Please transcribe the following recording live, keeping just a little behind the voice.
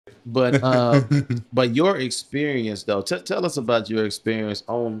But your experience though, tell us about your experience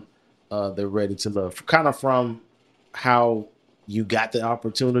on the Ready to Love, kind of from how you got the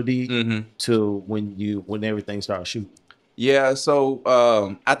opportunity Hmm. to when everything started shooting. Yeah, so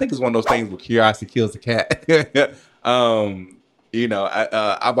I think it's one of those things where curiosity kills the cat.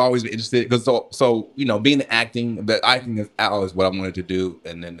 I've always been interested because being in acting, the acting is always what I wanted to do,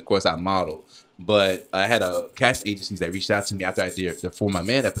 and then of course I model. But I had a casting agencies that reached out to me after I did the For My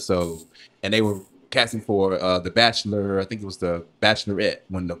Man episode, and they were casting for The Bachelor. I think it was The Bachelorette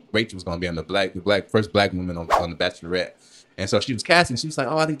when the Rachel was going to be on the first black woman on The Bachelorette. And so she was casting. She was like,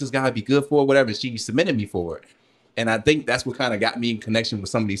 "Oh, I think this guy would be good for it, whatever." And she submitted me for it. And I think that's what kind of got me in connection with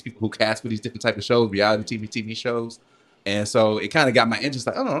some of these people who cast for these different type of shows, reality TV shows. And so it kind of got my interest.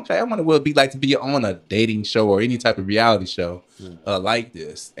 Like, oh, okay, I wonder what it'd be like to be on a dating show or any type of reality show like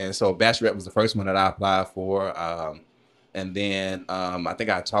this. And so Bachelorette was the first one that I applied for. And then I think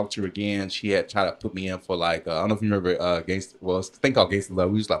I talked to her again. She had tried to put me in for like I don't know if you remember it's a thing called Gangsta Love.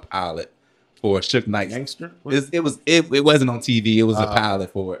 We was like a pilot for Shook Knight's. Gangster? It wasn't on TV. It was a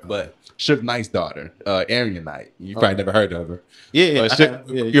pilot for it, but Shook Knight's daughter, Arian Knight. You probably never heard of her. Yeah, yeah.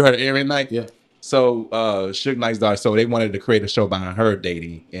 You heard of Arian Knight? Yeah. So Suge Knight's daughter. So they wanted to create a show behind her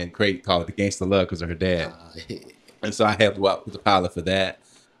dating and call it The Gangsta Love because of her dad. And so I helped out with the pilot for that.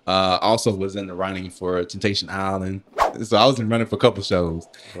 Also was in the running for Temptation Island. So I was in running for a couple shows.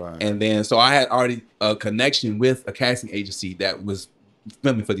 Right. And then so I had already a connection with a casting agency that was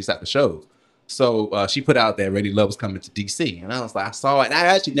filming for these type of shows. So she put out that Ready Love was coming to DC. And I was like, I saw it. And I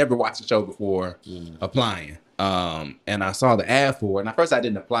actually never watched the show before applying. And I saw the ad for it. And at first I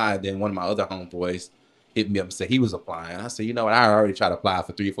didn't apply. Then one of my other homeboys hit me up and said he was applying. I said, you know what? I already tried to apply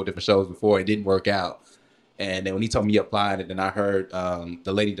for 3 or 4 different shows before. It didn't work out. And then when he told me he applied, and then I heard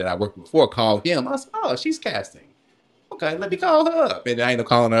the lady that I worked with before call him. I said, oh, she's casting. Okay, let me call her up. And I ended up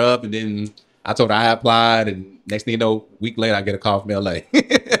calling her up. And then I told her I applied. And next thing you know, a week later, I get a call from LA.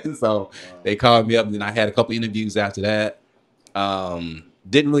 So they called me up. And then I had a couple interviews after that.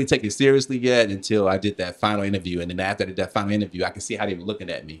 Didn't really take it seriously yet until I did that final interview. And then after that final interview, I could see how they were looking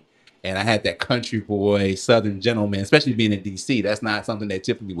at me. And I had that country boy, Southern gentleman, especially being in DC. That's not something they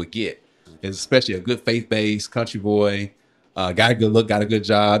typically would get. It's especially a good faith-based country boy, got a good look, got a good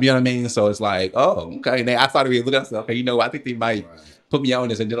job. You know what I mean? So it's like, oh, okay. And then I started looking at myself, okay, I think they might put me on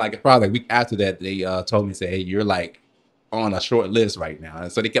this. And then like probably a week after that, they told me, say, hey, you're like on a short list right now.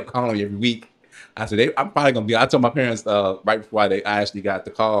 And so they kept calling me every week. I said, I'm probably going to be, I told my parents right before I actually got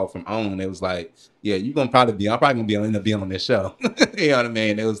the call from OWN, it was like, yeah, you're going to probably be, I'm probably going to end up being on this show. You know what I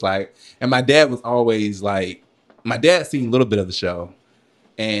mean? It was like, and my dad was always like, my dad seen a little bit of the show.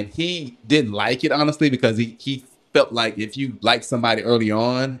 And he didn't like it, honestly, because he felt like if you like somebody early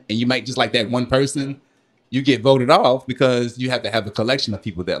on and you might just like that one person, you get voted off because you have to have a collection of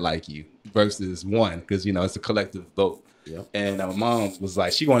people that like you versus one because, it's a collective vote. Yep. And my mom was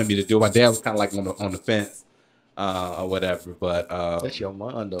like, she wanted me to do it. My dad was kind of like on the fence or whatever. But that's your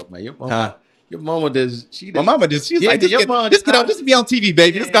mom, though, man. Your mama does. My mama just, she's like, just be on TV,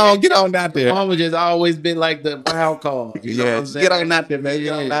 baby. Just go on, get on out there. Mama just always been like the wild card. You know what I'm saying? Get on out there, baby.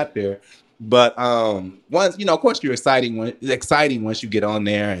 Get on out there. But once, of course, it's exciting once you get on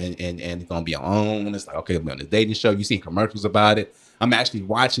there and it's gonna be on. It's like, okay, we're on the dating show. You see commercials about it. I'm actually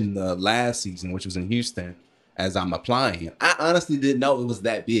watching the last season, which was in Houston, as I'm applying. I honestly didn't know it was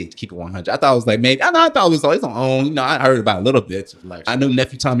that big to keep it 100. I thought it was like maybe. I thought it was always on OWN. I heard about it a little bit. I knew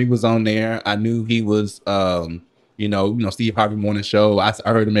Nephew Tommy was on there. I knew he was, Steve Harvey Morning Show. I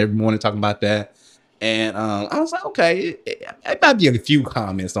heard him every morning talking about that. And I was like, okay, it might be a few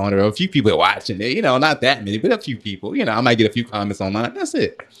comments on it, or a few people watching it, not that many, but a few people, I might get a few comments online. That's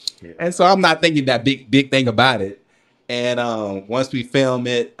it. Yeah. And so I'm not thinking that big thing about it. And once we film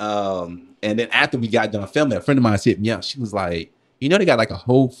it, and then after we got done filming, a friend of mine hit me up. She was like, they got like a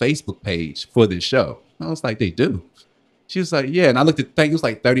whole Facebook page for this show. I was like, they do. She was like, yeah. And I looked at the thing, it was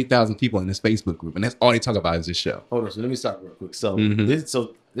like 30,000 people in this Facebook group. And that's all they talk about is this show. Hold on. So let me stop real quick. So this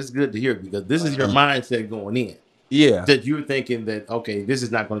is good to hear because this is your mindset going in. Yeah. That you're thinking that, okay, this is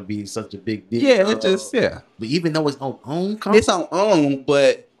not going to be such a big deal. Yeah, But even though it's on OWN, it's on OWN,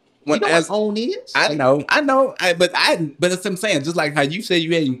 but what OWN is? I know. But that's what I'm saying. Just like how you said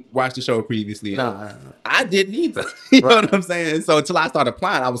you hadn't watched the show previously. No, I didn't either. You know what I'm saying? So until I started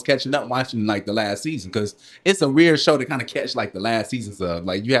applying, I was catching up watching like the last season because it's a weird show to kind of catch like the last seasons of.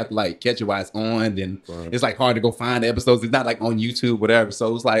 Like you have to like catch it while it's on. Then it's like hard to go find the episodes. It's not like on YouTube, whatever.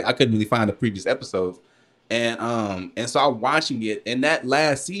 So it's like I couldn't really find the previous episodes. And so I was watching it, and that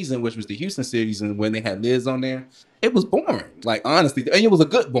last season, which was the Houston series, and when they had Liz on there, it was boring. Like honestly, and it was a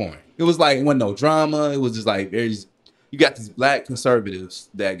good boring. It was like it wasn't no drama. It was just like very you got these black conservatives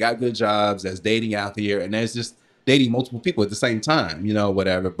that got good jobs, that's dating out here, and there's just dating multiple people at the same time, you know,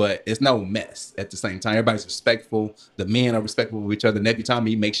 whatever. But it's no mess at the same time. Everybody's respectful. The men are respectful of each other. And every time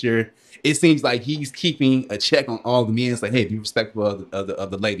he makes sure, it seems like he's keeping a check on all the men. It's like, hey, be respectful of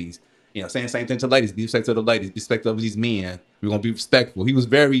the ladies. You know, saying the same thing to ladies. Be respectful of the ladies. Be respectful of these men. We're gonna be respectful. He was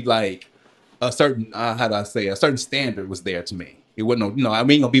very like a certain how do I say, a certain standard was there to me. It wasn't no, you know, I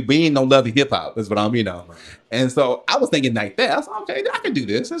mean, gonna be being no love hip hop is what I'm, you know. And so I was thinking like that. I was like, okay, I can do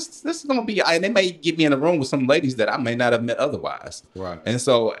this. This is gonna be, and they may get me in a room with some ladies that I may not have met otherwise. Right. And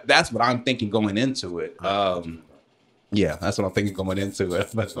so that's what I'm thinking going into it. Yeah, that's what I'm thinking going into it.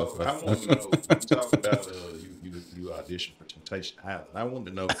 So I want to know, you talk about you auditioned for Temptation Island. I want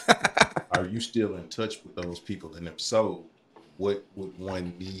to know, are you still in touch with those people? And if so, what would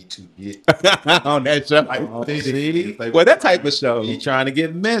one need to get on that show? Well, that type of show. You trying to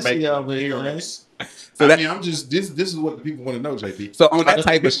get messy over here, man. So I mean, I'm just this is what the people want to know, JP. So on that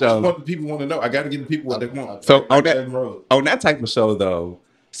type of This is show, what the people want to know. I got to get the people what they want. So on that type of show though,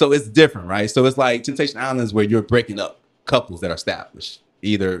 so it's different, right? So it's like Temptation Island is where you're breaking up couples that are established,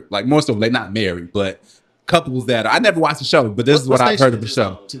 either like most of them they're not married, but couples that I never watched the show, but this is what I've heard of the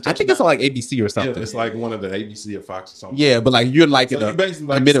show. I think it's on like ABC or something. Yeah, it's like one of the ABC or Fox or something. Yeah, but like you're like in a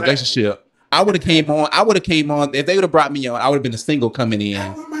like mid relationship. I would have came on if they would have brought me on. I would have been a single coming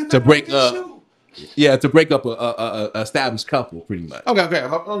in to break up. Yeah, to break up a established couple, pretty much. Okay.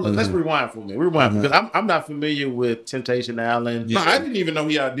 Let's rewind for me. Because I'm not familiar with Temptation Island. No, I didn't even know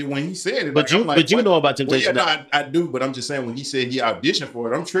he auditioned when he said it. But you know about Temptation Island. I do, but I'm just saying when he said he auditioned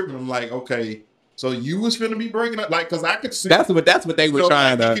for it, I'm tripping. I'm like, okay, so you was finna be breaking up, like, because I could see that's what they were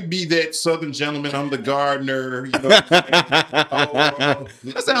trying to. He could be that Southern gentleman. I'm the gardener. You know, that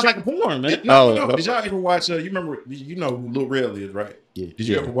sounds like a porn, man. No. Did y'all ever watch? You remember? You know who Lil Rel is, right? Yeah. Did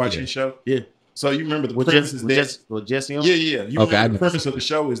you ever watch his show? Yeah. So you remember the premise is that Jesse on? Yeah. You remember the premise of the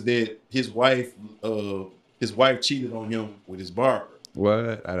show is that his wife cheated on him with his barber.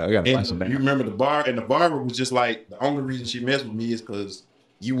 What? I gotta watch that. You remember the barber was just like, the only reason she messed with me is because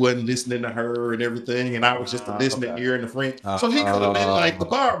you wasn't listening to her and everything, and I was just a listening ear and a friend. So he could have been like the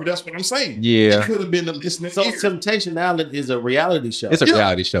barber. That's what I'm saying. Yeah, he could have been the listening ear. Temptation Island is a reality show. It's a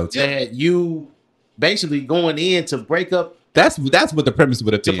reality show too. That you basically going in to break up. That's what the premise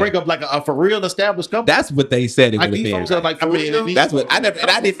would have been. To break up like a for real established couple. That's what they said it would have been. Like, that's what I never. And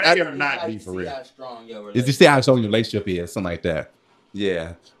I didn't. Not be for real. Is you see how strong your relationship is, something like that.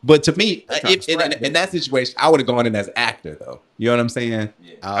 Yeah, but to me, in that situation, I would have gone in as an actor, though. You know what I'm saying?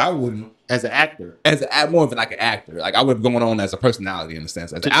 Yeah. I wouldn't as an actor, more of like an actor. Like I would have gone on as a personality in a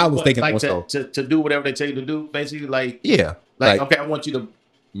sense. I was thinking like more to do whatever they tell you to do, basically. Like like okay, I want you to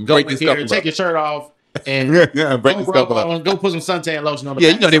go in here and take your shirt off. And break this couple up. Go put some suntan lotion on the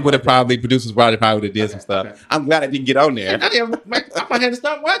back. You know they would have producers probably would have did some stuff. Okay. I'm glad I didn't get on there. I might have to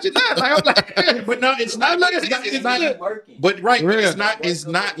stop watching that. Like, I'm like, but no, it's not. But right, it's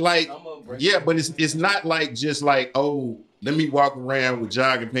not like but it's not like just like, oh, let me walk around with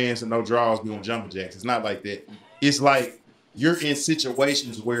jogging pants and no drawers doing jumper jacks. It's not like that. It's like you're in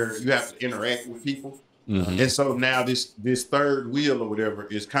situations where you have to interact with people, and so now this third wheel or whatever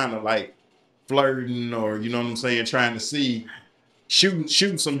is kind of like flirting, or you know what I'm saying, trying to see,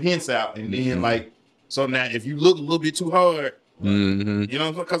 shooting some hints out, and then like, so now if you look a little bit too hard, you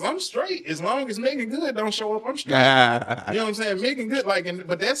know, because I'm straight, as long as Megan Good don't show up, I'm straight. You know what I'm saying? Megan Good, like,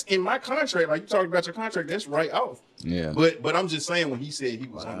 but that's in my contract. Like you talked about your contract, that's right off. Yeah. But I'm just saying when he said he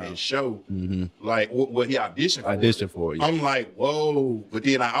was on that show, like what he auditioned for, I'm like, whoa. But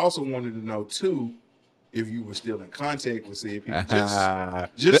then I also wanted to know too, if you were still in contact with said people,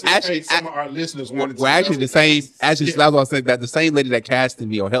 just in case some of our listeners wanted to. Well, actually, the same. Actually, I was going to say that the same lady that casted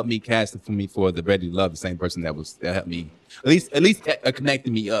me or helped me cast it for me for the Ready to Love, the same person that helped me at least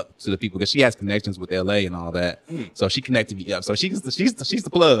connected me up to the people, because she has connections with LA and all that. So she connected me up. So she's the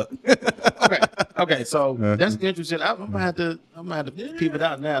plug. Okay. So that's interesting. I'm gonna have to peep it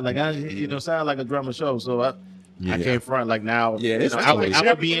out now. Like sound like a drama show. So I can't front like now. Yeah, it's I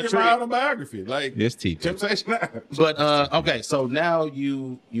would be intrigued. Autobiography, like this teacher. But okay, so now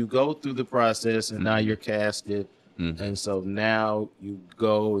you go through the process, and now you're casted, and so now you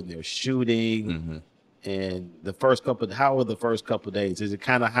go and they're shooting, and how were the first couple of days? Is it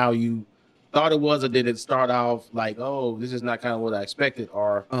kind of how you thought it was, or did it start off like, oh, this is not kind of what I expected,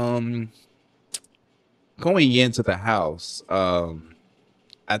 or going into the house,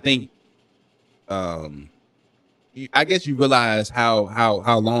 I think. I guess you realize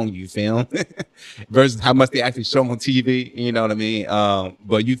how long you film versus how much they actually show on TV. You know what I mean?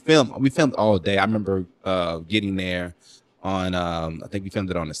 But we filmed all day. I remember getting there on I think we filmed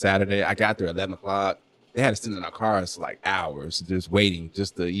it on a Saturday. I got there at 11 o'clock. they had to sit in our cars for like hours, just waiting,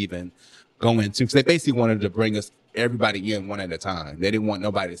 just to even go into. Because they basically wanted to bring us everybody in one at a time. They didn't want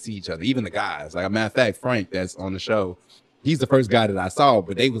nobody to see each other, even the guys. Like a matter of fact, Frank, that's on the show, he's the first guy that I saw,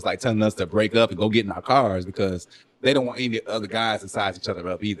 but they was like telling us to break up and go get in our cars because they don't want any other guys to size each other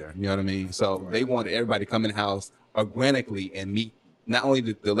up either. You know what I mean? So they wanted everybody to come in the house organically and meet not only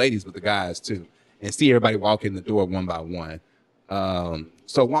the ladies, but the guys too, and see everybody walk in the door one by one.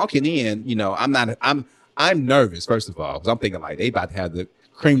 So walking in, you know, I'm nervous, first of all, because I'm thinking like they about to have the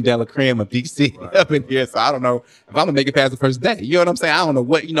cream de la creme of DC up in here. So I don't know if I'm gonna make it past the first day. You know what I'm saying? I don't know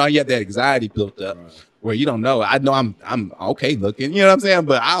what, you know, you have that anxiety built up where you don't know. I know I'm okay looking, you know what I'm saying?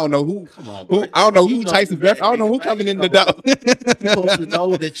 But I don't know who I don't know who Tyson Beck, I don't know who coming in the door. Supposed to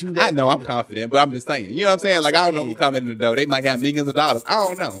know that you I know I'm confident, but I'm just saying, you know what I'm saying? Like I don't know who coming in the door. They might have millions of dollars. I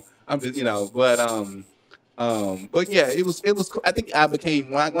don't know. I'm just, you know, but yeah, it was I think I became,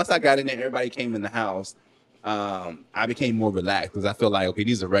 once I got in there, everybody came in the house. I became more relaxed because I feel like, okay,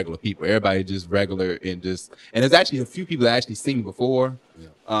 these are regular people. Everybody just regular and there's actually a few people that actually seen before.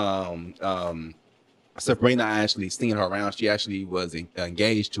 Sabrina, I actually seen her around. She actually was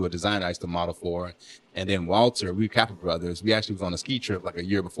engaged to a designer I used to model for. And then Walter, we Kappa brothers, we actually was on a ski trip like a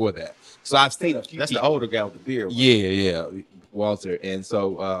year before that. So I've seen a few That's people. the older guy with the beard. Yeah, Walter. And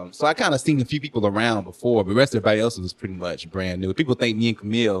so I kind of seen a few people around before, but the rest of everybody else was pretty much brand new. People think me and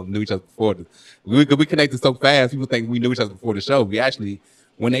Camille knew each other before. We connected so fast, people think we knew each other before the show. We actually,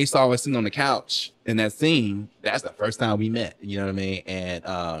 when they saw us sitting on the couch in that scene, that's the first time we met. You know what I mean? And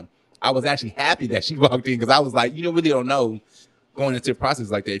I was actually happy that she walked in because I was like, you really don't know going into a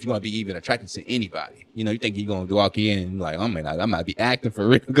process like that if you're going to be even attracted to anybody. You know, you think you're going to walk in and like, oh man, I might be acting for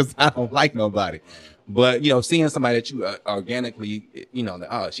real because I don't like nobody. But, you know, seeing somebody that you organically, you know,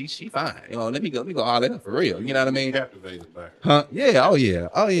 oh, she fine. You know, let me go all in for real. You know what I mean? Captivated by her. Huh? Yeah.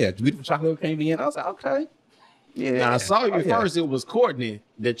 Oh, yeah. Beautiful chocolate came in. I was like, okay. Yeah. Now, I saw you first. It was Courtney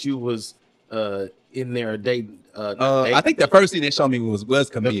that you was in there dating. I think the first thing they showed me was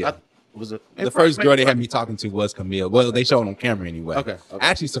Camille. The first girl they had me talking to was Camille. Well, they showed it on camera anyway. Okay.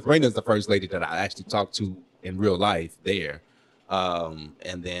 Actually, Sabrina's the first lady that I actually talked to in real life there. And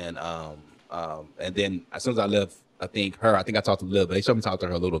then as soon as I left, I think I talked to Liv. They showed me talk to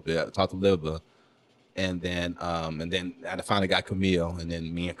her a little bit. I talked to Liv, and then I finally got Camille, and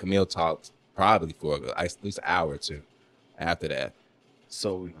then me and Camille talked probably for at least an hour or two after that.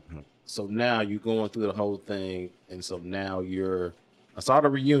 So now you're going through the whole thing, and so now I saw the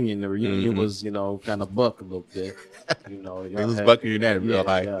reunion. The reunion was, you know, kind of buck a little bit. You know, it was buckier than that in real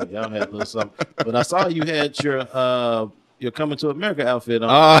life. Yeah, y'all had a little something. But I saw you had your Coming to America outfit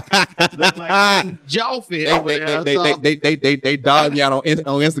on. Looked like jaw fit. They dogged me out on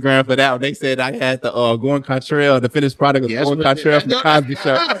Instagram for that. They said I had the Gordon Contrell, the finished product of Gordon Contrell from the Cosby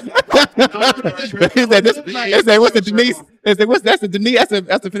Show. They said, what's the Denise? They said,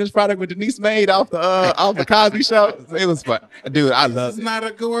 that's the finished product with Denise made off the Cosby Show. So it was fun, dude. I love it. It's not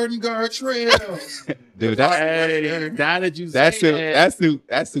a Gordon Gartrell. Dude, that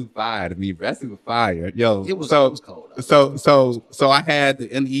suit fire to me. That suit fire, yo. It was cold. So I had the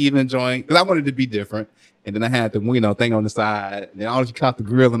uneven joint because I wanted to be different, and then I had the thing on the side. And then I always caught the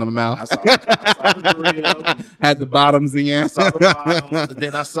grill in my mouth. I saw the grill. Had the bottoms in.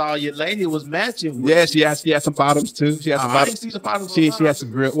 Then I saw your lady was matching. Yeah, she had some bottoms too. She had some bottoms. See the bottoms. She had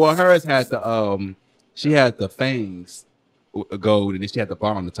some grill. Well, hers had she had the fangs gold, and then she had the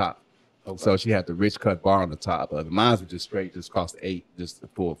bar on the top. Okay. So she had the rich cut bar on the top. Mine was just straight, just cost $8, just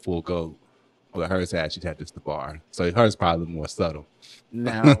full gold. But hers she had just the bar. So hers probably more subtle.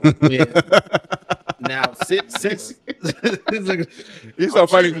 Now, since it's so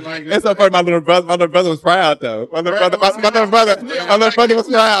funny. It's so funny. My little brother was proud though. My little brother was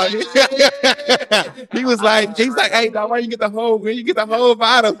proud. He was like, hey, now why you get the whole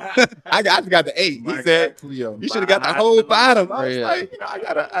bottom? I got the 8. He said, you should have got the whole bottom. I was like, I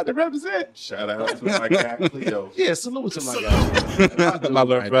gotta represent. Shout out to my guy Cleo. Yeah, salute to my guy. My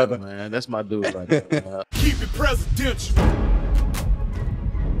little brother, man. That's my dude right there. Keep it presidential.